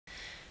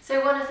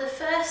So one of the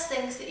first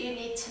things that you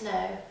need to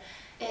know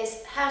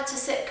is how to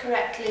sit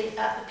correctly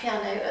at the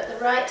piano at the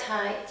right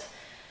height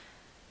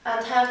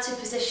and how to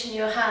position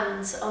your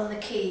hands on the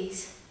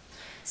keys.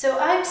 So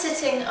I'm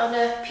sitting on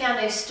a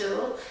piano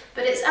stool,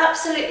 but it's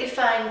absolutely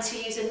fine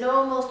to use a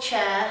normal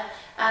chair,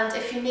 and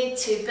if you need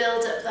to,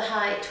 build up the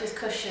height with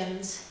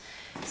cushions,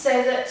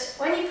 so that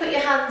when you put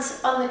your hands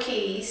on the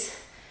keys,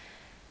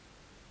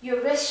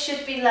 your wrist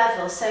should be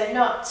level, so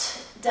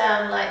not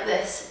down like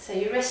this. So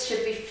your wrist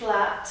should be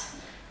flat,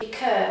 be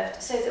curved,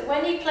 so that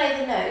when you play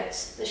the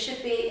notes, there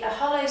should be a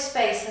hollow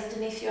space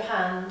underneath your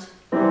hand.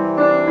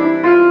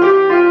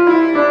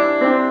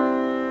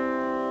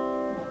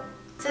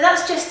 So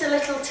that's just a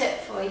little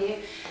tip for you.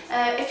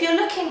 If you're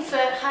looking for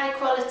high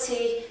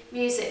quality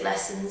music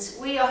lessons,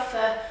 we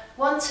offer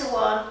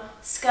one-to-one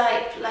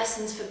Skype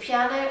lessons for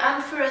piano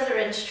and for other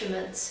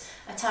instruments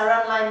at our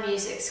online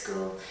music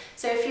school.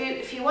 So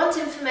if you want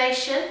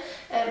information,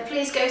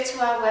 please go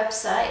to our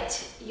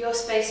website,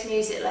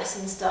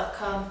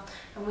 yourSpaceMusicLessons.com,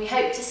 and we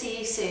hope to see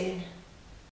you soon.